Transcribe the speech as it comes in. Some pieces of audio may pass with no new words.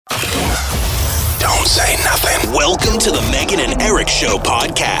Don't say nothing. Welcome to the Megan and Eric Show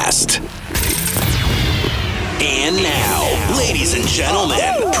podcast. And now, ladies and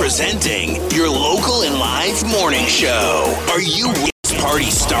gentlemen, presenting your local and live morning show. Are you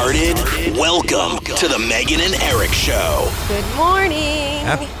party started? Welcome to the Megan and Eric Show. Good morning.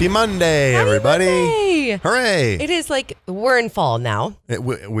 Happy Monday, everybody. Monday. Hooray. It is like we're in fall now.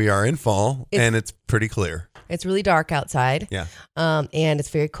 We are in fall, and it's pretty clear. It's really dark outside. Yeah. And it's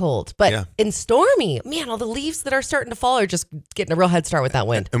very cold. But and stormy. Man, all the leaves that are starting to fall are just getting a real head start with that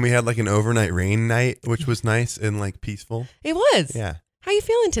wind. And we had like an overnight rain night, which was nice and like peaceful. It was. Yeah. How you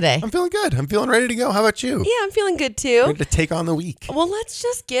feeling today? I'm feeling good. I'm feeling ready to go. How about you? Yeah, I'm feeling good too. Ready to take on the week. Well, let's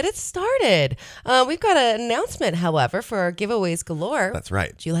just get it started. We've got an announcement, however, for our giveaways galore. That's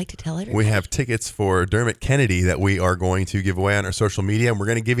right. Would you like to tell everybody? We have tickets for Dermot Kennedy that we are going to give away on our social media, and we're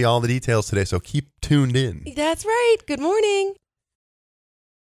going to give you all the details today, so keep tuned in. That's right. Good morning.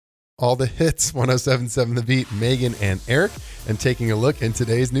 All the hits, 107.7 The Beat, Megan and Eric, and taking a look in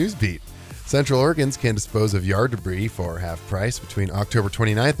today's news beat. Central Oregons can dispose of yard debris for half price between October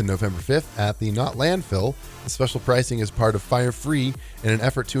 29th and November 5th at the Not Landfill. The special pricing is part of Fire Free in an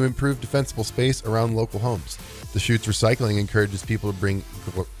effort to improve defensible space around local homes. The Chutes Recycling encourages people to bring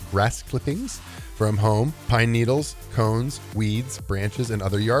grass clippings from home, pine needles, cones, weeds, branches, and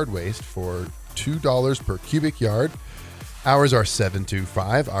other yard waste for $2 per cubic yard. Hours are 7 to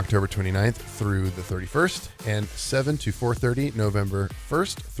 5, October 29th through the 31st, and 7 to 4:30, November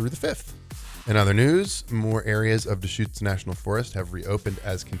 1st through the 5th. In other news, more areas of Deschutes National Forest have reopened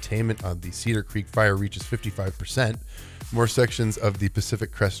as containment of the Cedar Creek fire reaches 55%. More sections of the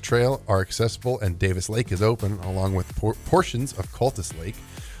Pacific Crest Trail are accessible, and Davis Lake is open, along with portions of Cultus Lake,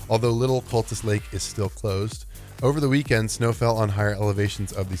 although Little Cultus Lake is still closed. Over the weekend, snow fell on higher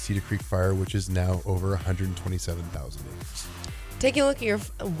elevations of the Cedar Creek fire, which is now over 127,000 acres. Taking a look at your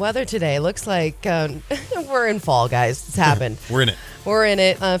weather today, looks like we're in fall, guys. It's happened. We're in it. We're in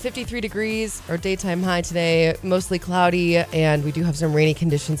it. 53 degrees, our daytime high today, mostly cloudy, and we do have some rainy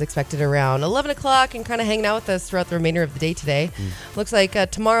conditions expected around 11 o'clock and kind of hanging out with us throughout the remainder of the day today. Looks like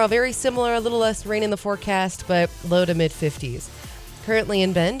tomorrow, very similar, a little less rain in the forecast, but low to mid-50s. Currently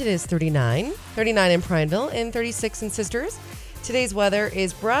in Bend, it is 39 in Prineville, and 36 in Sisters. Today's weather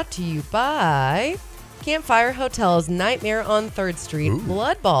is brought to you by Campfire Hotel's Nightmare on 3rd Street,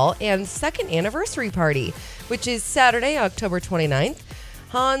 Blood Ball, and second anniversary party, which is Saturday, October 29th.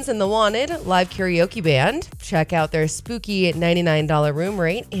 Hans and the Wanted live karaoke band. Check out their spooky $99 room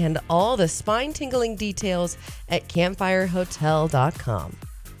rate and all the spine-tingling details at campfirehotel.com.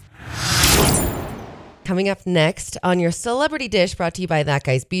 Coming up next on your Celebrity Dish, brought to you by That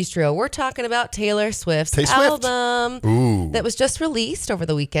Guy's Bistro, we're talking about Taylor Swift's album that was just released over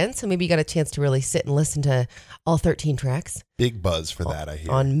the weekend. So maybe you got a chance to really sit and listen to all 13 tracks. Big buzz for that, I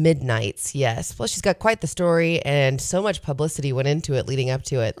hear. On Midnights, yes. Plus, she's got quite the story, and so much publicity went into it leading up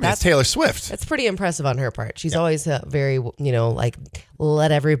to it. That's Taylor Swift. That's pretty impressive on her part. She's always very, like,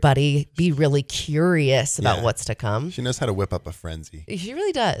 let everybody be really curious about what's to come. She knows how to whip up a frenzy. She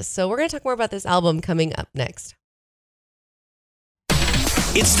really does. So we're going to talk more about this album coming up next.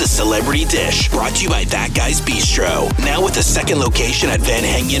 It's the Celebrity Dish, brought to you by That Guy's Bistro. Now with a second location at Van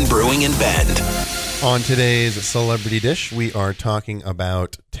Hengen Brewing in Bend. On today's Celebrity Dish, we are talking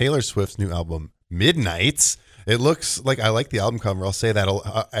about Taylor Swift's new album, Midnights. It looks like, I like the album cover. I'll say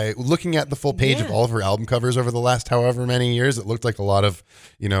that. Looking at the full page of all of her album covers over the last however many years, it looked like a lot of,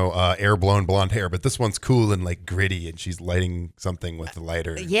 air-blown blonde hair. But this one's cool and like gritty, and she's lighting something with the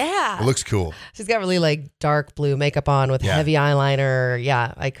lighter. Yeah. It looks cool. She's got really like dark blue makeup on with heavy eyeliner.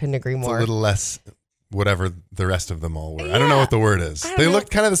 Yeah, I couldn't agree more. It's a little less whatever the rest of them all were. I don't know what the word is. They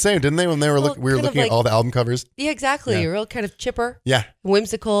looked kind of the same, didn't they, when they were we were looking at all the album covers? Yeah, exactly. Real kind of chipper. Yeah.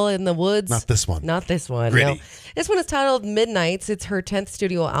 Whimsical in the woods. Not this one. Not this one. Gritty. No. This one is titled Midnights. It's her 10th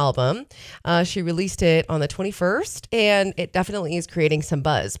studio album. She released it on the 21st, and it definitely is creating some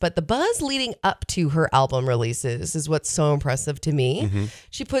buzz. But the buzz leading up to her album releases is what's so impressive to me. Mm-hmm.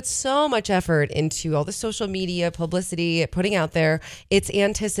 She puts so much effort into all the social media publicity, putting out there. It's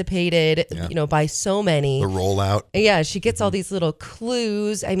anticipated, by so many. The rollout. Yeah, she gets all these little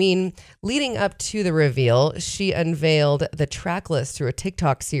clues. I mean, leading up to the reveal, she unveiled the track list through a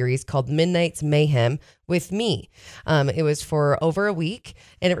TikTok series called Midnight's Mayhem with Me. It was for over a week,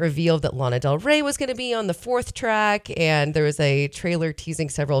 and it revealed that Lana Del Rey was going to be on the 4th track, and there was a trailer teasing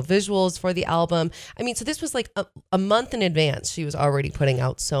several visuals for the album. I mean, so this was like a month in advance. She was already putting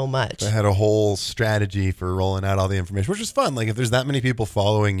out so much. I had a whole strategy for rolling out all the information, which was fun. Like, if there's that many people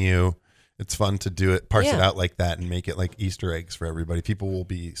following you, It's fun to do it, parse it Yeah. out like that and make it like Easter eggs for everybody. People will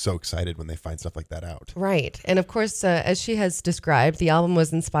be so excited when they find stuff like that out. Right. And of course, as she has described, the album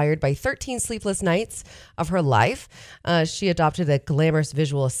was inspired by 13 sleepless nights of her life. She adopted a glamorous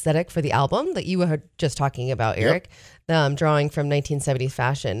visual aesthetic for the album that you were just talking about, Eric, drawing from 1970s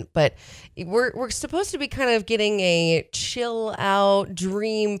fashion. But we're supposed to be kind of getting a chill out,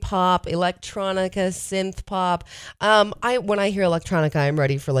 dream pop, electronica, synth pop. When I hear electronica, I'm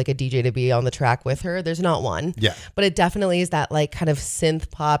ready for like a DJ to be on the track with her. There's not one. Yeah. But it definitely is that like kind of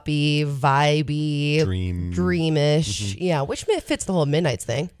synth poppy, vibey, dreamish. Yeah, which fits the whole Midnights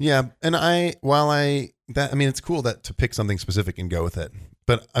thing. Yeah. And it's cool to pick something specific and go with it.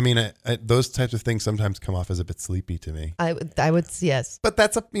 But I mean, those types of things sometimes come off as a bit sleepy to me. I would, yes. But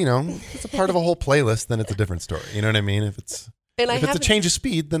that's it's a part of a whole playlist, then it's a different story. You know what I mean? If it's a change of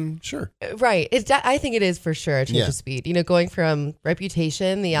speed, then sure. Right. I think it is for sure a change of speed. Going from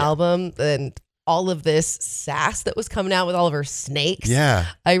Reputation, the album, and all of this sass that was coming out with all of her snakes. Yeah.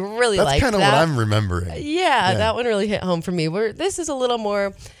 I really liked that. That's kind of what I'm remembering. Yeah, that one really hit home for me. This is a little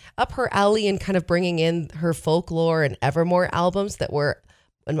more up her alley and kind of bringing in her Folklore and Evermore albums that were,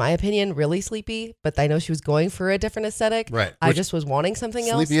 in my opinion, really sleepy, but I know she was going for a different aesthetic. Right. I just was wanting something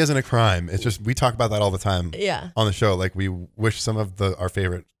else. Sleepy isn't a crime. It's just, we talk about that all the time on the show. Like, we wish some of our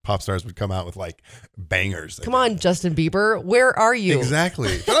favorite pop stars would come out with like bangers. Come on, Justin Bieber. Where are you?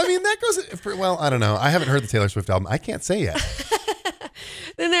 Exactly. But I mean, that goes, I don't know. I haven't heard the Taylor Swift album. I can't say yet.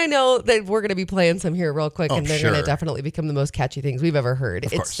 Then I know that we're going to be playing some here real quick, and they're going to sure. definitely become the most catchy things we've ever heard.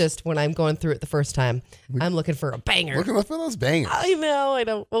 Of It's course. just when I'm going through it the first time, I'm looking for a banger. Looking for those bangers. I know. I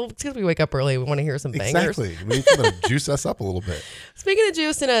don't. Well, it's because we wake up early. We want to hear some bangers. Exactly. We need to juice us up a little bit. Speaking of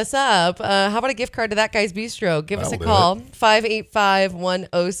juicing us up, how about a gift card to That Guy's Bistro? Give us a That'll do call,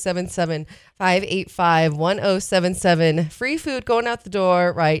 585-1077, 585-1077. Free food going out the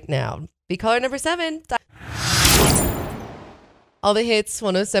door right now. Be caller number 7. All the hits,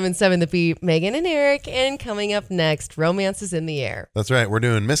 107.7 The Beat, Megan and Eric. And coming up next, Romance is in the Air. That's right. We're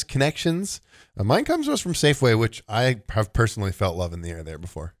doing Misconnections. Mine comes to us from Safeway, which I have personally felt love in the air there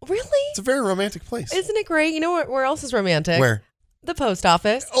before. Really? It's a very romantic place. Isn't it great? You know where else is romantic? Where? The post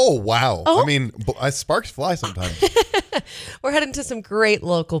office. Oh, wow. Oh. I mean, sparks fly sometimes. We're heading to some great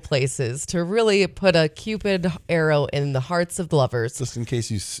local places to really put a Cupid arrow in the hearts of lovers. Just in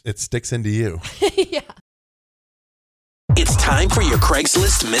case it sticks into you. Yeah. It's time for your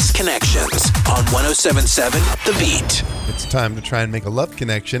Craigslist Misconnections on 107.7 The Beat. It's time to try and make a love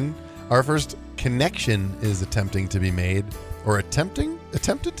connection. Our first connection is attempting to be made, or attempted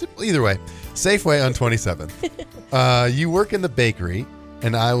to, either way. Safeway on 27th. You work in the bakery,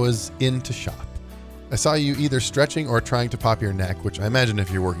 and I was in to shop. I saw you either stretching or trying to pop your neck, which I imagine if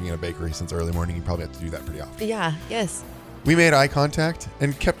you're working in a bakery since early morning, you probably have to do that pretty often. Yeah, yes. We made eye contact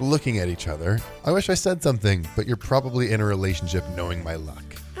and kept looking at each other. I wish I said something, but you're probably in a relationship knowing my luck.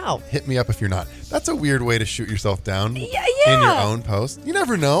 How? Hit me up if you're not. That's a weird way to shoot yourself down Yeah. in your own post. You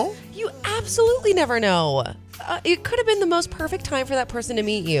never know. You absolutely never know. It could have been the most perfect time for that person to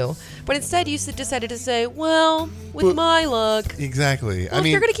meet you. But instead, you decided to say, well, with my luck. Exactly. Well, if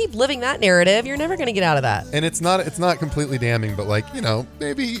you're going to keep living that narrative, you're never going to get out of that. And it's not completely damning, but like,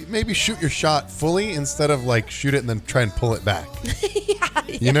 maybe shoot your shot fully instead of like shoot it and then try and pull it back. Yeah.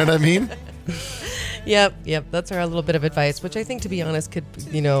 You know what I mean? Yep. That's our little bit of advice, which I think, to be honest, could,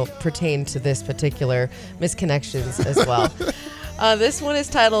 pertain to this particular Misconnections as well. This one is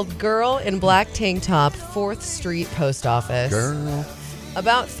titled Girl in Black Tank Top, 4th Street Post Office. Girl.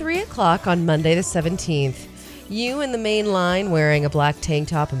 About 3 o'clock on Monday the 17th, you in the main line wearing a black tank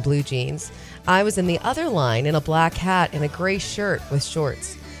top and blue jeans. I was in the other line in a black hat and a gray shirt with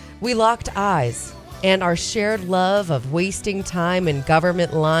shorts. We locked eyes, and our shared love of wasting time in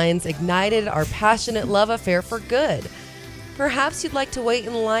government lines ignited our passionate love affair for good. Perhaps you'd like to wait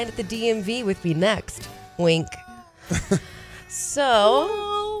in line at the DMV with me next. Wink.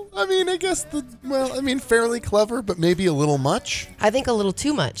 So, I mean, I guess fairly clever, but maybe a little much. I think a little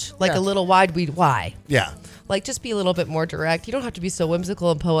too much. Like Yeah. a little why? Yeah. Like, just be a little bit more direct. You don't have to be so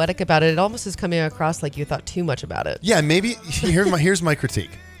whimsical and poetic about it. It almost is coming across like you thought too much about it. Yeah, maybe here's my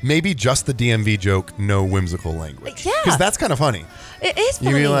critique. Maybe just the DMV joke, no whimsical language. Yeah. Because that's kind of funny. It is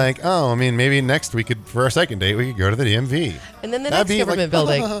funny. You'd be like, maybe next we could, for our second date, we could go to the DMV. And then the That'd next be government like,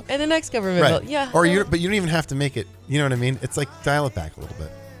 building. And the next government building. Yeah. But you don't even have to make it, you know what I mean? It's like dial it back a little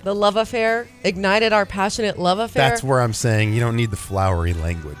bit. The love affair ignited our passionate love affair. That's where I'm saying you don't need the flowery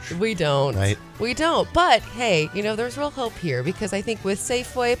language. We don't. Right. We don't. But hey, there's real hope here because I think with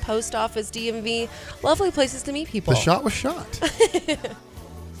Safeway, Post Office, DMV, lovely places to meet people. The shot was shot.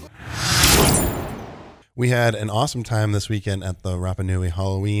 We had an awesome time this weekend at the Rapa Nui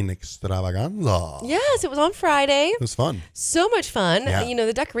Halloween Extravaganza. Yes, it was on Friday. It was fun. So much fun. Yeah.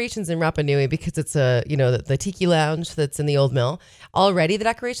 The decorations in Rapa Nui, because it's the tiki lounge that's in the old mill. Already the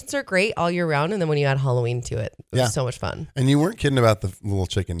decorations are great all year round. And then when you add Halloween to it, it was so much fun. And you weren't kidding about the little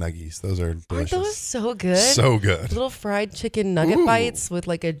chicken nuggies. Those are delicious. Aren't those so good? So good. Little fried chicken nugget bites with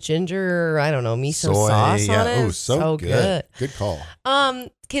like a ginger, miso Soy, sauce on it. Ooh, so good. Good call.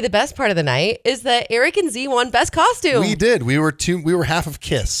 Okay, the best part of the night is that Eric and Z won best costume. We did. We were half of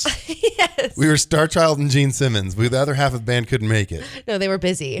Kiss. Yes. We were Star Child and Gene Simmons. The other half of the band couldn't make it. No, they were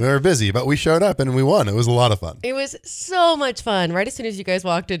busy. We were busy, but we showed up and we won. It was a lot of fun. It was so much fun. Right as soon as you guys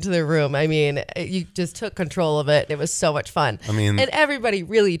walked into the room, you just took control of it. It was so much fun. And everybody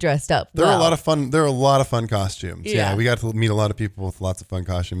really dressed up. There were a lot of fun. There were a lot of fun costumes. Yeah. We got to meet a lot of people with lots of fun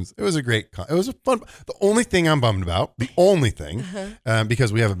costumes. It was a great. It was a fun. The only thing I'm bummed about,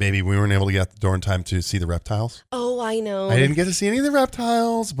 because we have a baby, we weren't able to get out the door in time to see the reptiles. Oh, I know. I didn't get to see any of the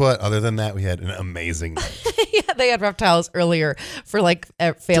reptiles, but other than that, we had an amazing night. Yeah, they had reptiles earlier for family.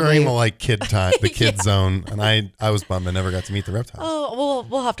 During the kid time, the kid zone, and I was bummed I never got to meet the reptiles. Oh, well,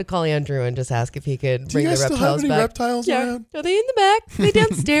 we'll have to call Andrew and just ask if he could Do bring you the guys reptiles still have any back. reptiles around? Are they in the back? Are they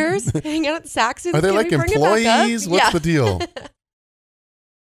downstairs? Hang out at Saxon's? Are they Can like we bring it back up? employees? What's the deal?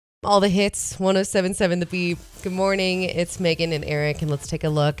 All the hits, 107.7 The Beat. Good morning. It's Megan and Eric, and let's take a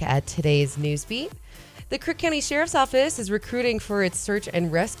look at today's news beat. The Crook County Sheriff's Office is recruiting for its search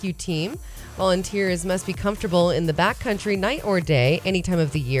and rescue team. Volunteers must be comfortable in the backcountry night or day, any time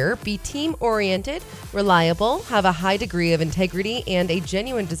of the year, be team-oriented, reliable, have a high degree of integrity, and a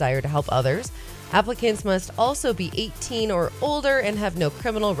genuine desire to help others. Applicants must also be 18 or older and have no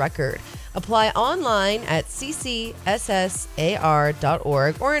criminal record. Apply online at ccsar.org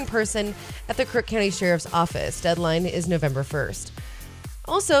or in person at the Crook County Sheriff's Office. Deadline is November 1st.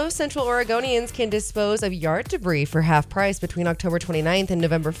 Also, Central Oregonians can dispose of yard debris for half price between October 29th and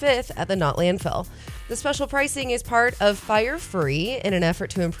November 5th at the Knott landfill. The special pricing is part of Fire Free in an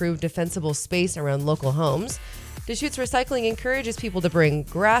effort to improve defensible space around local homes. Deschutes Recycling encourages people to bring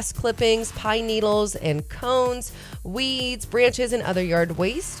grass clippings, pine needles, and cones, weeds, branches, and other yard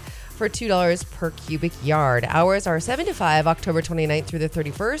waste for $2 per cubic yard. Hours are 7 to 5, October 29th through the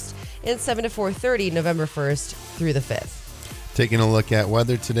 31st, and 7 to 4:30, November 1st through the 5th. Taking a look at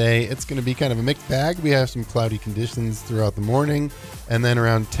weather today, it's going to be kind of a mixed bag. We have some cloudy conditions throughout the morning and then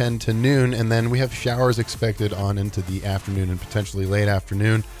around 10 to noon. And then we have showers expected on into the afternoon and potentially late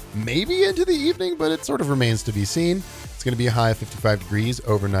afternoon, maybe into the evening, but it sort of remains to be seen. It's going to be a high of 55 degrees,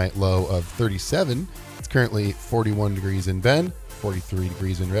 overnight low of 37. It's currently 41 degrees in Bend, 43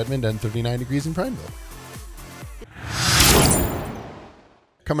 degrees in Redmond, and 39 degrees in Prineville.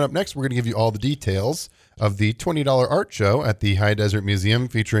 Coming up next, we're going to give you all the details of the $20 art show at the High Desert Museum,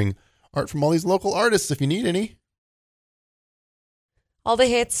 featuring art from all these local artists if you need any. All the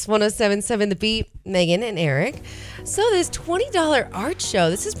hits, 107.7 The Beat, Megan and Eric. So this $20 art show,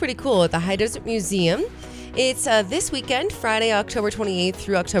 this is pretty cool at the High Desert Museum. It's this weekend, Friday, October 28th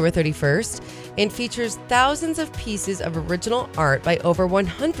through October 31st, and features thousands of pieces of original art by over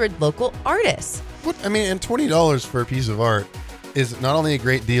 100 local artists. And $20 for a piece of art is not only a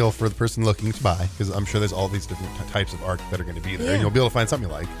great deal for the person looking to buy, because I'm sure there's all these different types of art that are going to be there, and you'll be able to find something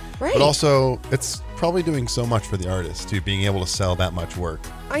you like. Right. But also, it's probably doing so much for the artist, too, being able to sell that much work.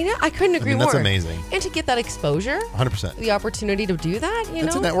 I know. I couldn't agree more. That's amazing. And to get that exposure. 100%. The opportunity to do that, you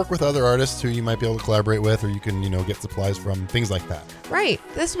know. To network with other artists who you might be able to collaborate with, or you can, get supplies from, things like that. Right.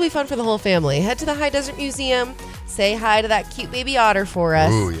 This will be fun for the whole family. Head to the High Desert Museum, say hi to that cute baby otter for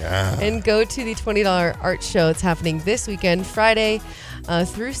us. Ooh, yeah. And go to the $20 art show. It's happening this weekend, Friday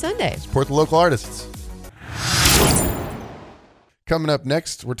through Sunday. Support the local artists. Coming up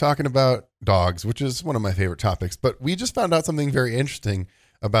next, we're talking about dogs, which is one of my favorite topics. But we just found out something very interesting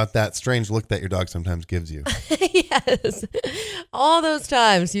about that strange look that your dog sometimes gives you. Yes. All those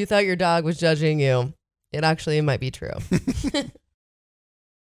times you thought your dog was judging you. It might be true.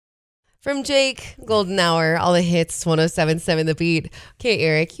 From Jake, Golden Hour, all the hits, 107.7 The Beat. Okay,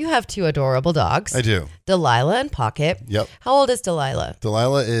 Eric, you have two adorable dogs. I do. Delilah and Pocket. Yep. How old is Delilah?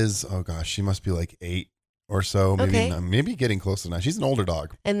 Delilah is, she must be like 8 or so. Maybe, Okay. Maybe getting close to 9. She's an older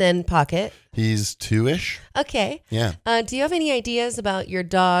dog. And then Pocket? He's 2-ish. Okay. Yeah. Do you have any ideas about your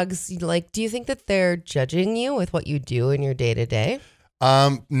dogs? Do you think that they're judging you with what you do in your day-to-day?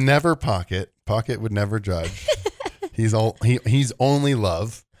 Never Pocket. Pocket would never judge. He's only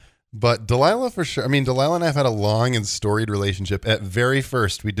love. But Delilah for sure. Delilah and I have had a long and storied relationship. At very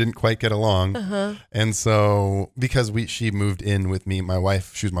first, we didn't quite get along. And so, because she moved in with me,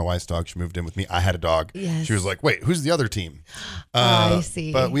 she was my wife's dog. She moved in with me. I had a dog. Yes. She was like, wait, who's the other team? I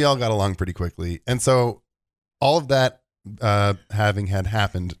see. But we all got along pretty quickly. And so all of that having had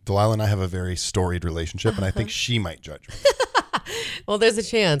happened, Delilah and I have a very storied relationship, and I think she might judge me. Well, there's a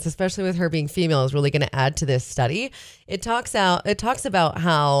chance, especially with her being female, is really going to add to this study. It talks about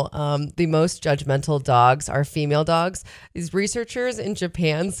how the most judgmental dogs are female dogs. These researchers in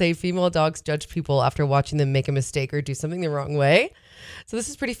Japan say female dogs judge people after watching them make a mistake or do something the wrong way. So this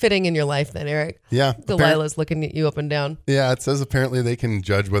is pretty fitting in your life then, Eric. Yeah. Delilah's looking at you up and down. Yeah, it says apparently they can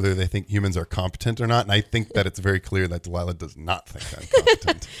judge whether they think humans are competent or not. And I think that it's very clear that Delilah does not think I'm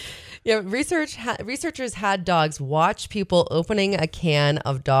competent. Yeah, researchers had dogs watch people opening a can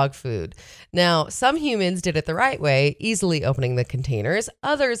of dog food. Now, some humans did it the right way, easily opening the containers.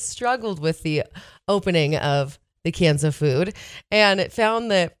 Others struggled with the opening of the cans of food, and it found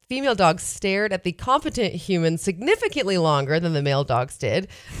that female dogs stared at the competent human significantly longer than the male dogs did.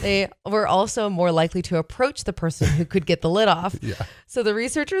 They were also more likely to approach the person who could get the lid off. Yeah. So the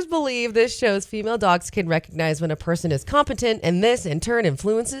researchers believe this shows female dogs can recognize when a person is competent, and this in turn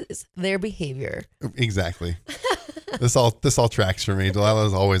influences their behavior. Exactly. This all tracks for me. Delilah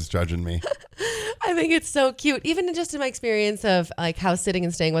is always judging me. I think it's so cute. Even just in my experience of like house sitting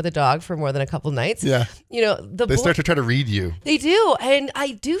and staying with a dog for more than a couple nights. Yeah. You know, They start to try to read you. They do. And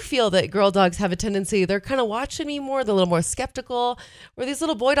I do feel that girl dogs have a tendency, they're kind of watching me more, they're a little more skeptical, where these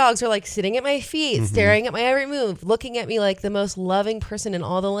little boy dogs are like sitting at my feet, staring at my every move, looking at me like the most loving person in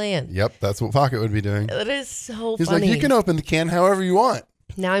all the land. Yep, that's what Pocket would be doing. It is so He's funny. like, you can open the can however you want.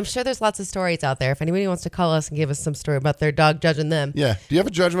 Now, I'm sure there's lots of stories out there. If anybody wants to call us and give us some story about their dog judging them. Yeah. Do you have a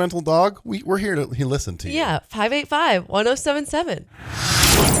judgmental dog? We're here to listen to you. Yeah, 585-1077.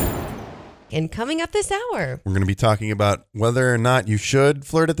 And coming up this hour, We're going to be talking about whether or not you should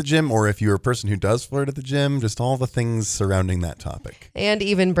flirt at the gym, or if you're a person who does flirt at the gym, just all the things surrounding that topic. and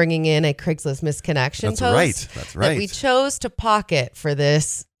even bringing in a Craigslist misconnection That's post right. That's right. that we chose to pocket for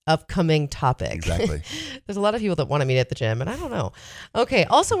this upcoming topic. Exactly. There's a lot of people that want to meet at the gym, and I don't know. Okay.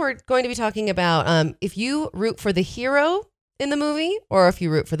 Also, we're going to be talking about if you root for the hero in the movie or if you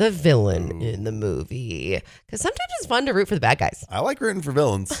root for the villain in the movie. Because sometimes it's fun to root for the bad guys. I like rooting for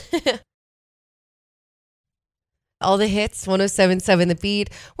villains. All the hits, 107.7 The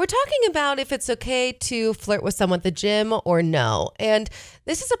Beat. We're talking about if it's okay to flirt with someone at the gym or no. And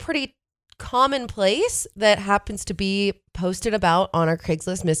this is a pretty common place that happens to be posted about on our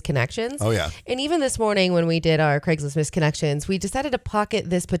Craigslist misconnections. Oh, yeah. And even this morning when we did our Craigslist misconnections, we decided to pocket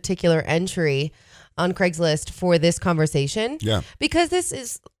this particular entry on Craigslist for this conversation. Yeah. Because this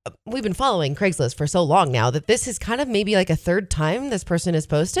is, we've been following Craigslist for so long now that this is kind of maybe like a third time this person has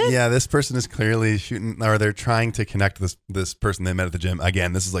posted. Yeah, this person is clearly shooting, or they're trying to connect this person they met at the gym.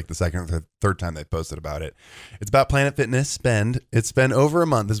 Again, this is like the second or third time they posted about it. It's about Planet Fitness spend. It's been over a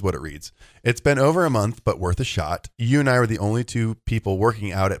month, this is what it reads. It's been over a month, but worth a shot. You and I were the only two people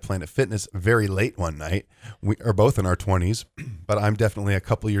working out at Planet Fitness very late one night. We are both in our 20s, but I'm definitely a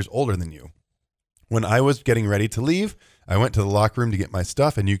couple years older than you. When I was getting ready to leave, I went to the locker room to get my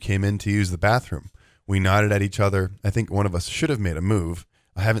stuff, and you came in to use the bathroom. We nodded at each other. I think one of us should have made a move.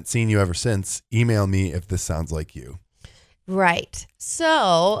 I haven't seen you ever since. Email me if this sounds like you. Right.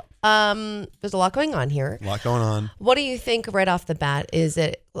 So there's a lot going on here. A lot going on. What do you think right off the bat? Is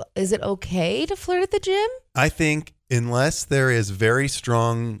it okay to flirt at the gym? I think unless there is very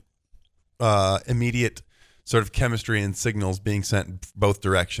strong, immediate sort of chemistry and signals being sent both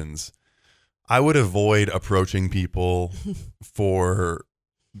directions, I would avoid approaching people for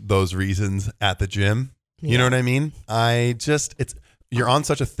those reasons at the gym. You know what I mean? You're on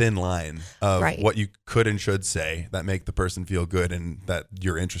such a thin line of what you could and should say that make the person feel good and that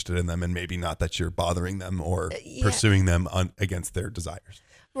you're interested in them, and maybe not that you're bothering them or pursuing them against their desires.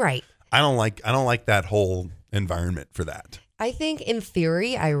 Right. I don't like that whole environment for that. I think in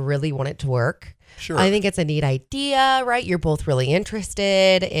theory, I really want it to work. Sure. I think it's a neat idea, right? You're both really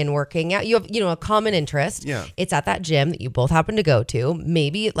interested in working out. You have, a common interest. Yeah. It's at that gym that you both happen to go to.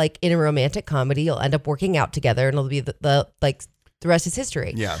 Maybe like in a romantic comedy, you'll end up working out together and it'll be the rest is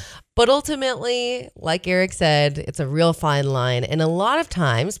history. Yeah. But ultimately, like Eric said, it's a real fine line. And a lot of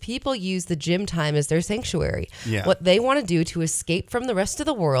times people use the gym time as their sanctuary. Yeah. What they want to do to escape from the rest of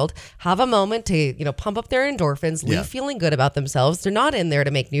the world, have a moment to, pump up their endorphins, leave feeling good about themselves. They're not in there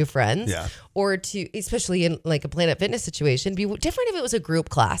to make new friends or to, especially in like a Planet Fitness situation, be different if it was a group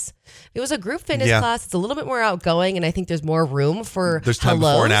class. If it was a group fitness class, it's a little bit more outgoing. And I think there's more room for There's time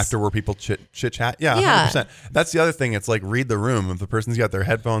hellos. before and after where people chit chat. Yeah, 100%. That's the other thing. It's like read the room. If the person's got their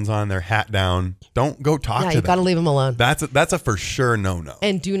headphones on, their hat down, don't go talk to them. You got to leave them alone. That's a for sure no.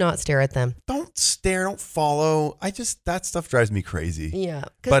 And do not stare at them. Don't stare, don't follow. That stuff drives me crazy. Yeah.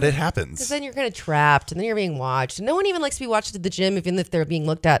 But it happens. Because then you're kind of trapped and then you're being watched. And no one even likes to be watched at the gym, even if they're being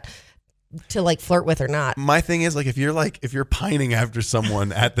looked at to like flirt with or not. My thing is if you're pining after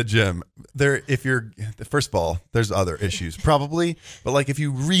someone at the gym, first of all, there's other issues probably, but if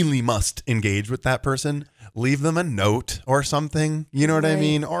you really must engage with that person, leave them a note or something. You know what I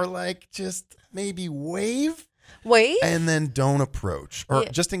mean? Or just maybe wave. And then don't approach, or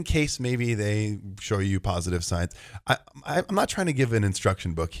just in case maybe they show you positive signs. I'm not trying to give an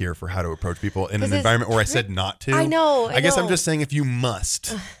instruction book here for how to approach people in an environment where I said not to. I know. I guess I'm just saying if you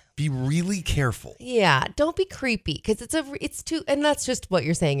must, be really careful. Yeah, don't be creepy because it's too, and that's just what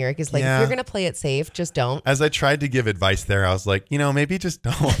you're saying, Eric. Is if you're gonna play it safe, just don't. As I tried to give advice there, I was like, maybe just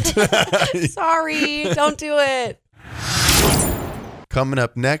don't. Sorry, don't do it. Coming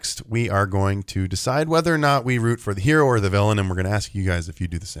up next, we are going to decide whether or not we root for the hero or the villain, and we're going to ask you guys if you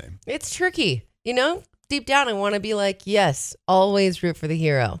do the same. It's tricky. Deep down, I want to be yes, always root for the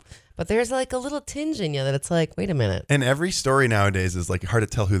hero. But there's a little tinge in you that it's wait a minute. And every story nowadays is hard to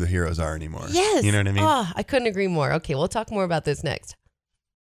tell who the heroes are anymore. Yes. You know what I mean? Oh, I couldn't agree more. Okay, we'll talk more about this next.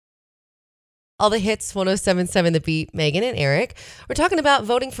 All the hits, 107.7 The Beat, Megan and Eric. We're talking about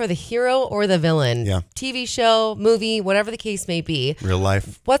voting for the hero or the villain. Yeah. TV show, movie, whatever the case may be. Real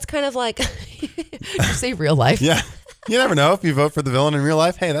life. What's kind of you say real life? Yeah. You never know. If you vote for the villain in real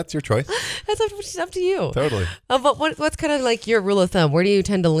life, hey, that's your choice. That's up to you. Totally. But what's kind of your rule of thumb? Where do you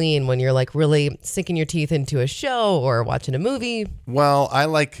tend to lean when you're really sinking your teeth into a show or watching a movie? Well, I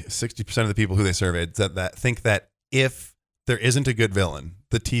 60% of the people who they surveyed said that think that if there isn't a good villain,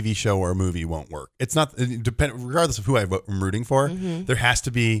 the TV show or movie won't work. It's not regardless of who I'm rooting for. Mm-hmm. There has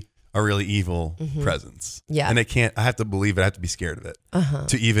to be a really evil presence. Yeah, and I have to believe it. I have to be scared of it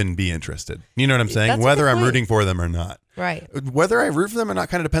to even be interested. You know what I'm saying? That's whether I'm rooting for them or not. Right. Whether I root for them or not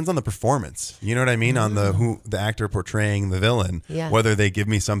kind of depends on the performance. You know what I mean? On the actor portraying the villain. Yeah. Whether they give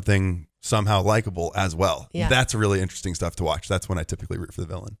me something somehow likable as well. Yeah. That's really interesting stuff to watch. That's when I typically root for the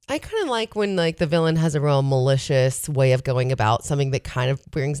villain. I kind of like when the villain has a real malicious way of going about something that kind of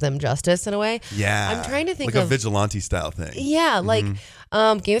brings them justice in a way. Yeah. I'm trying to think of a vigilante style thing. Yeah,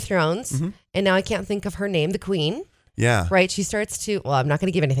 Game of Thrones. And now I can't think of her name, the Queen. Yeah. Right. She starts to, I'm not going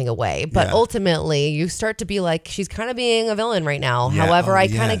to give anything away, but ultimately you start to be she's kind of being a villain right now. Yeah. However, I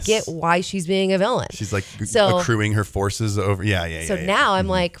kind of get why she's being a villain. She's accruing her forces over. Yeah. So now I'm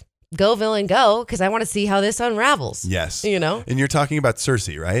go villain, go, because I want to see how this unravels. Yes. And you're talking about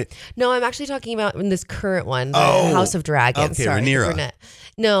Cersei, right? No, I'm actually talking about in this current one, the House of Dragons. Okay, Sorry, Rhaenyra. the brunette.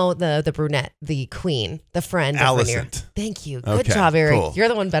 No, the brunette, the queen, the friend of Alicent. Rhaenyra. Thank you. Good job, Eric. Cool. You're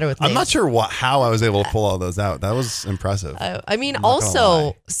the one better with names. I'm not sure how I was able to pull all those out. That was impressive.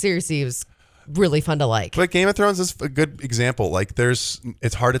 Also, Cersei was really fun to like. But Game of Thrones is a good example.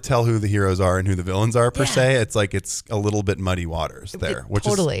 It's hard to tell who the heroes are and who the villains are per se. It's it's a little bit muddy waters there, which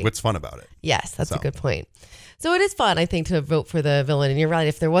is what's fun about it. Yes, that's a good point. So it is fun, I think, to vote for the villain. And you're right.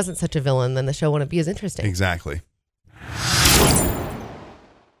 If there wasn't such a villain, then the show wouldn't be as interesting. Exactly.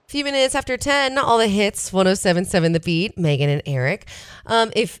 A few minutes after 10, all the hits, 107.7 The Beat, Megan and Eric.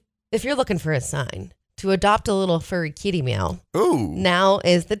 If you're looking for a sign to adopt a little furry kitty meow, ooh, now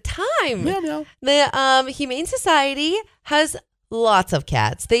is the time. Meow, meow. The Humane Society has lots of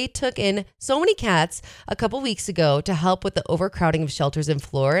cats. They took in so many cats a couple weeks ago to help with the overcrowding of shelters in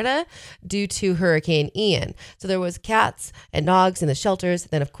Florida due to Hurricane Ian. So there was cats and dogs in the shelters.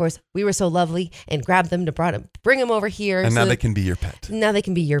 Then, of course, we were so lovely and grabbed them to bring them over here. And now they can be your pet. Now they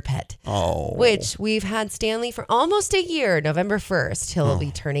can be your pet. Oh. Which we've had Stanley for almost a year, November 1st. He'll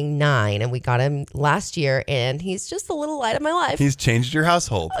be turning 9. And we got him last year. And he's just a little light of my life. He's changed your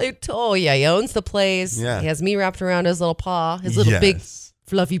household. Oh, yeah. He owns the place. Yeah. He has me wrapped around his little paw, his little big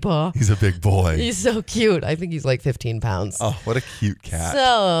fluffy paw. He's a big boy. He's so cute. I think he's 15 pounds. Oh, what a cute cat.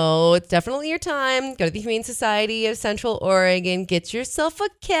 So it's definitely your time. Go to the Humane Society of Central Oregon. Get yourself a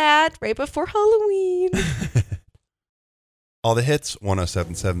cat right before Halloween. All the hits,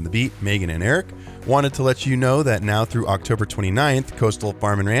 107.7 The Beat, Megan and Eric, wanted to let you know that now through October 29th, Coastal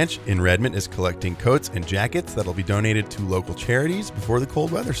Farm and Ranch in Redmond is collecting coats and jackets that'll be donated to local charities before the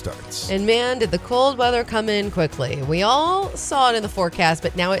cold weather starts. And man, did the cold weather come in quickly. We all saw it in the forecast,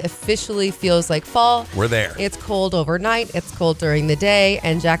 but now it officially feels like fall. We're there. It's cold overnight, it's cold during the day,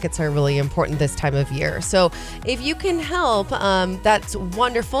 and jackets are really important this time of year. So if you can help, that's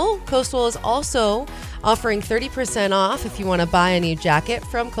wonderful. Coastal is also offering 30% off if you want to buy a new jacket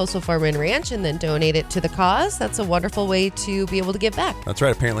from Coastal Farm and Ranch and then donate it to the cause. That's a wonderful way to be able to give back. That's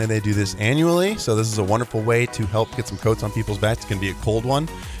right. Apparently they do this annually. So this is a wonderful way to help get some coats on people's backs. It's going to be a cold one.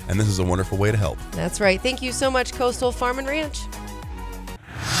 And this is a wonderful way to help. That's right. Thank you so much, Coastal Farm and Ranch.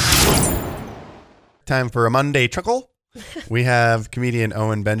 Time for a Monday chuckle. We have comedian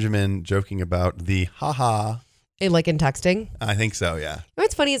Owen Benjamin joking about the haha Like in texting. I think so, yeah.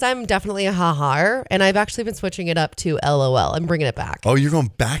 What's funny is I'm definitely a ha-ha, and I've actually been switching it up to LOL. I'm bringing it back. Oh, you're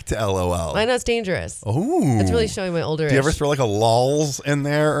going back to LOL. I know it's dangerous. Oh. It's really showing my older. Do you ever throw like a lols in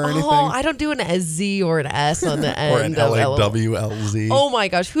there or anything? Oh, I don't do a Z or an S on the end. Or an LAWLZ. Oh my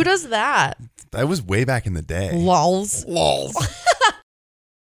gosh, who does that? That was way back in the day. Lols. Lols.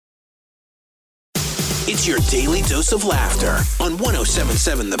 It's your daily dose of laughter on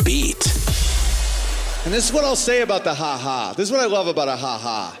 107.7 The Beat. And this is what I'll say about the ha-ha. This is what I love about a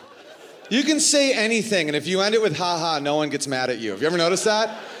ha-ha. You can say anything, and if you end it with ha-ha, no one gets mad at you. Have you ever noticed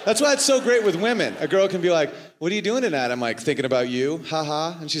that? That's why it's so great with women. A girl can be like, what are you doing tonight? I'm like, thinking about you,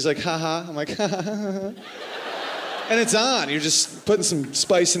 ha-ha. And she's like, ha-ha. I'm like, ha-ha. And it's on. You're just putting some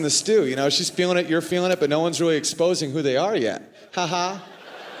spice in the stew. You know, she's feeling it, you're feeling it, but no one's really exposing who they are yet. Ha-ha.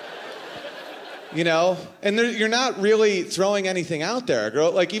 You know, and you're not really throwing anything out there. A girl,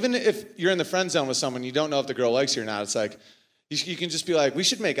 like, even if you're in the friend zone with someone, you don't know if the girl likes you or not. It's like, you can just be like, we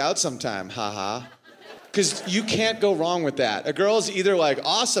should make out sometime, haha. Because you can't go wrong with that. A girl's either like,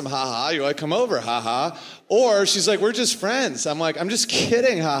 awesome, haha, you're like, come over, haha. Or she's like, we're just friends. I'm like, I'm just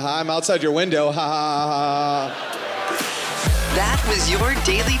kidding, haha. I'm outside your window, haha. That was your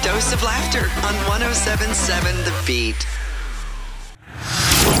daily dose of laughter on 107.7 The Beat.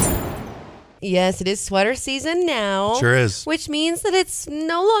 Yes, it is sweater season now. Sure is. Which means that it's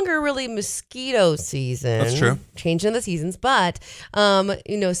no longer really mosquito season. That's true. Changing the seasons. But,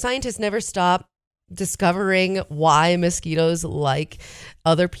 scientists never stop discovering why mosquitoes like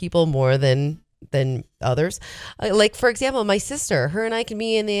other people more than others. Like, for example, my sister, her and I can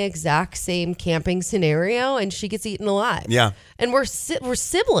be in the exact same camping scenario and she gets eaten alive. Yeah. And we're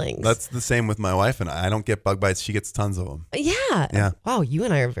siblings. That's the same with my wife and I. I don't get bug bites. She gets tons of them. Yeah. Yeah. Wow, you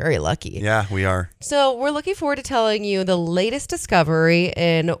and I are very lucky. Yeah, we are. So we're looking forward to telling you the latest discovery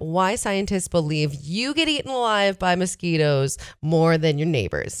in why scientists believe you get eaten alive by mosquitoes more than your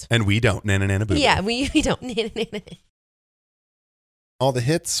neighbors. And we don't. Nana-nana-boo. Yeah, we don't. All the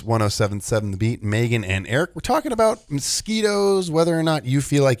hits, 107.7 The Beat, Megan and Eric. We're talking about mosquitoes, whether or not you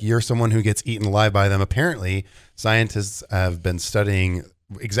feel like you're someone who gets eaten alive by them. Apparently, scientists have been studying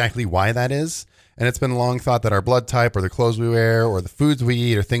exactly why that is. And it's been long thought that our blood type or the clothes we wear or the foods we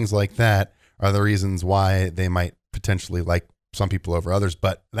eat or things like that are the reasons why they might potentially like some people over others.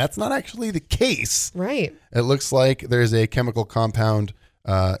 But that's not actually the case. Right. It looks like there's a chemical compound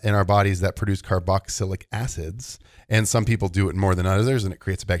in our bodies that produce carboxylic acids. And some people do it more than others, and it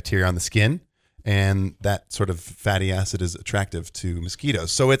creates a bacteria on the skin. And that sort of fatty acid is attractive to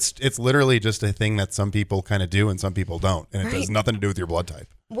mosquitoes. So it's literally just a thing that some people kind of do and some people don't. And it has nothing to do with your blood type.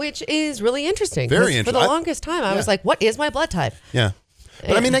 Which is really interesting. Very 'cause interesting. For the longest time, I was like, what is my blood type? Yeah.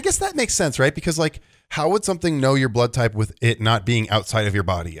 But I mean, I guess that makes sense, right? Because like, how would something know your blood type with it not being outside of your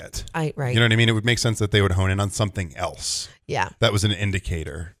body yet? Right. You know what I mean? It would make sense that they would hone in on something else. Yeah. That was an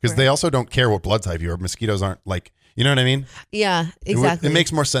indicator. Because they also don't care what blood type you are. Mosquitoes aren't like, you know what I mean? Yeah, exactly. It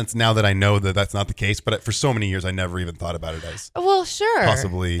makes more sense now that I know that that's not the case. But for so many years, I never even thought about it as well, sure.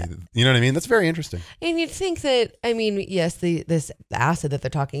 possibly, you know what I mean? That's very interesting. And you'd think that, I mean, yes, this acid that they're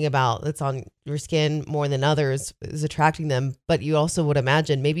talking about that's on your skin more than others is attracting them. But you also would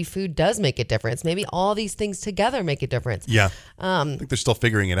imagine maybe food does make a difference. Maybe all these things together make a difference. Yeah. I think they're still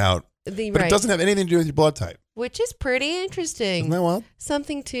figuring it out. But right. it doesn't have anything to do with your blood type. Which is pretty interesting. Isn't that wild?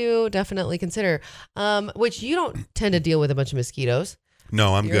 Something to definitely consider. Which you don't tend to deal with a bunch of mosquitoes.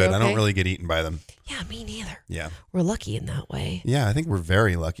 No, I'm You're good. I okay? don't really get eaten by them. Yeah, me neither. Yeah. We're lucky in that way. Yeah, I think we're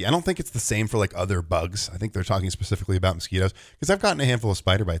very lucky. I don't think it's the same for like other bugs. I think they're talking specifically about mosquitoes because I've gotten a handful of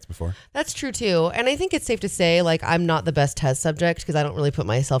spider bites before. That's true too. And I think it's safe to say like I'm not the best test subject because I don't really put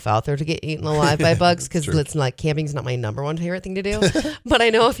myself out there to get eaten alive by bugs because it's like camping's not my number one favorite thing to do. But I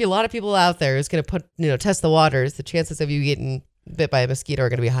know if a lot of people out there is going to put, test the waters, the chances of you getting bit by a mosquito are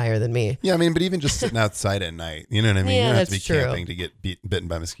going to be higher than me. Yeah, I mean, but even just sitting outside at night, you know what I mean? Yeah, you don't have to be that's true. camping to get bitten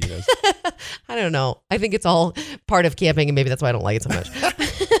by mosquitoes. I don't know. I think it's all part of camping and maybe that's why I don't like it so much.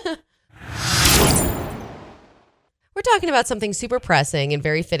 We're talking about something super pressing and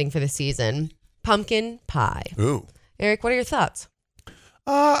very fitting for the season. Pumpkin pie. Ooh. Eric, what are your thoughts?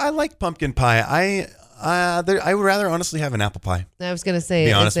 I like pumpkin pie. I would rather honestly have an apple pie. I was going to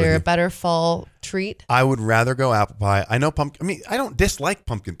say, is there a better fall treat? I would rather go apple pie. I know I don't dislike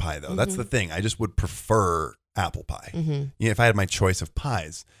pumpkin pie though. Mm-hmm. That's the thing. I just would prefer apple pie. Mm-hmm. If I had my choice of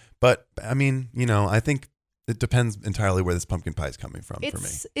pies. But I mean, I think it depends entirely where this pumpkin pie is coming from for me.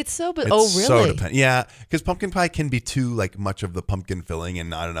 It's so, but really? So yeah, because pumpkin pie can be too like much of the pumpkin filling and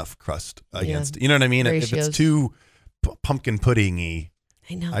not enough crust against. You know what I mean? Ratios. If it's too pumpkin pudding-y,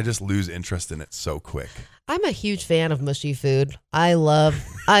 I know. I just lose interest in it so quick. I'm a huge fan of mushy food. I love,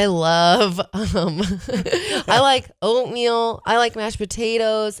 I like oatmeal. I like mashed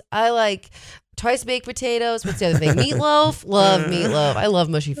potatoes. I like twice baked potatoes. What's the other thing? Meatloaf. Love meatloaf. I love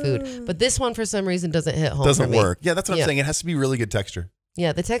mushy food. But this one, for some reason, doesn't hit home. Doesn't for me. work. Yeah, that's what I'm saying. It has to be really good texture.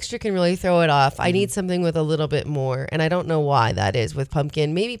 Yeah, the texture can really throw it off. I need something with a little bit more, and I don't know why that is with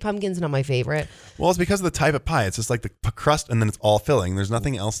pumpkin. Maybe pumpkin's not my favorite. Well, it's because of the type of pie. It's just like the crust, and then it's all filling. There's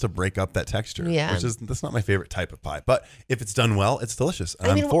nothing else to break up that texture. Yeah. That's not my favorite type of pie. But if it's done well, it's delicious,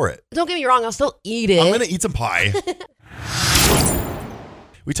 and I'm for it. Don't get me wrong, I'll still eat it. I'm going to eat some pie.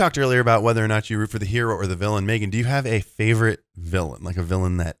 We talked earlier about whether or not you root for the hero or the villain. Megan, do you have a favorite villain, like a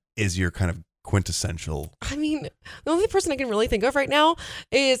villain that is your kind of quintessential? I mean, the only person I can really think of right now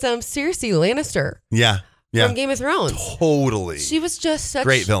is Cersei Lannister. Yeah. From Game of Thrones. Totally. She was just such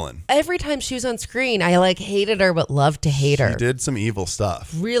great villain. Every time she was on screen, I hated her but loved to hate her. She did some evil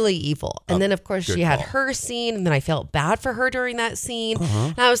stuff. Really evil. And then, of course, she had her scene, and then I felt bad for her during that scene.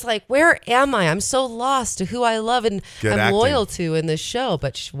 And I was like, where am I? I'm so lost to who I love and I'm loyal to in this show.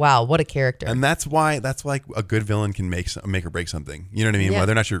 But wow, what a character. And that's why a good villain can make or break something. You know what I mean? Yeah.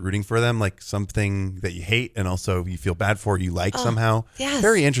 Whether or not you're rooting for them, like something that you hate and also you feel bad for, you like somehow. Yes.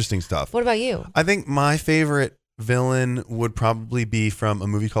 Very interesting stuff. What about you? I think my favorite villain would probably be from a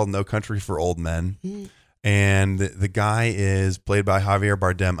movie called No Country for Old Men. And the guy is played by Javier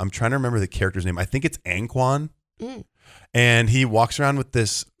Bardem. I'm trying to remember the character's name. I think it's Anquan. And he walks around with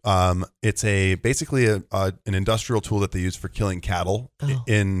this. It's basically an industrial tool that they use for killing cattle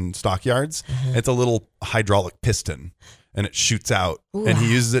in stockyards. It's a little hydraulic piston. And it shoots out, and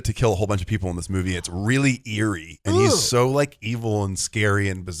he uses it to kill a whole bunch of people in this movie. It's really eerie, and he's so evil and scary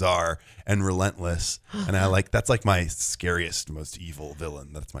and bizarre and relentless. And that's my scariest, most evil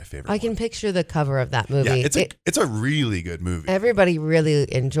villain. That's my favorite. I can picture the cover of that movie. Yeah, it's a really good movie. Everybody really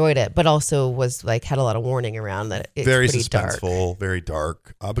enjoyed it, but also was had a lot of warning around that it's very pretty suspenseful, dark. very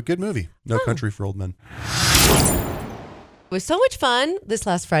dark, but good movie. No Country for Old Men. It was so much fun this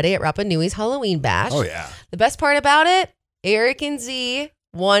last Friday at Rapa Nui's Halloween Bash. Oh yeah. The best part about it, Eric and Z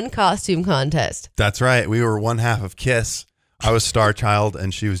won costume contest. That's right. We were one half of Kiss. I was Star Child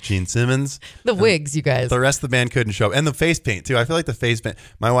and she was Gene Simmons. The wigs, you guys. The rest of the band couldn't show up. And the face paint too. I feel like the face paint.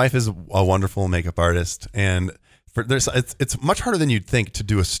 My wife is a wonderful makeup artist, and it's much harder than you'd think to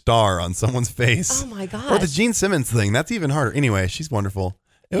do a star on someone's face. Oh my gosh. Or the Gene Simmons thing. That's even harder. Anyway, she's wonderful.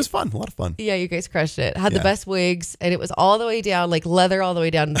 It was fun. A lot of fun. Yeah, you guys crushed it. Had the best wigs, and it was all the way down, leather all the way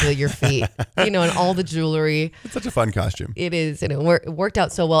down to your feet, and all the jewelry. It's such a fun costume. It is, and it worked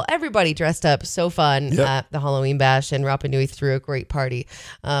out so well. Everybody dressed up so fun at the Halloween Bash, and Rapa Nui threw a great party.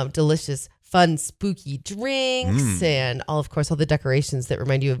 Delicious, fun, spooky drinks, and all the decorations that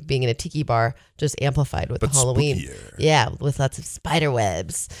remind you of being in a tiki bar, just amplified with the Halloween. Spookier. Yeah, with lots of spider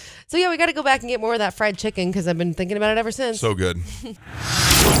webs. So we got to go back and get more of that fried chicken because I've been thinking about it ever since. So good.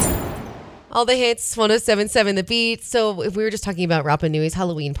 All the hits, 107.7 The Beat. So if we were just talking about Rapa Nui's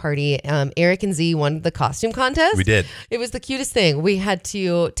Halloween party, Eric and Z won the costume contest. We did. It was the cutest thing. We had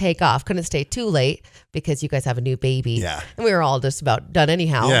to take off. Couldn't stay too late because you guys have a new baby. Yeah. And we were all just about done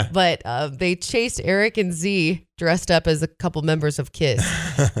anyhow. Yeah. But they chased Eric and Z dressed up as a couple members of Kiss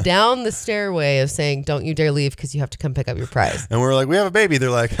down the stairway of saying, don't you dare leave because you have to come pick up your prize. And we're like, we have a baby. They're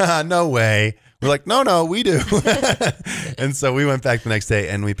like, no way. We're like, no, we do. And so we went back the next day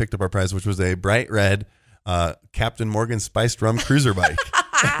and we picked up our prize, which was a bright red Captain Morgan Spiced Rum cruiser bike.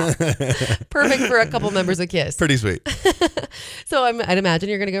 Perfect for a couple members of Kiss. Pretty sweet. So I'd imagine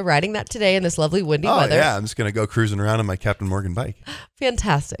you're going to go riding that today in this lovely windy weather. Yeah, I'm just going to go cruising around on my Captain Morgan bike.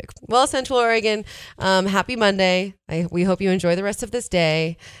 Fantastic. Well, Central Oregon, happy Monday. We hope you enjoy the rest of this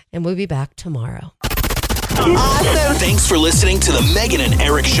day, and we'll be back tomorrow. Awesome. Thanks for listening to the Megan and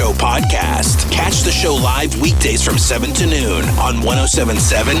Eric Show podcast. Catch the show live weekdays from 7 to noon on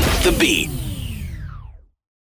 107.7 The Beat.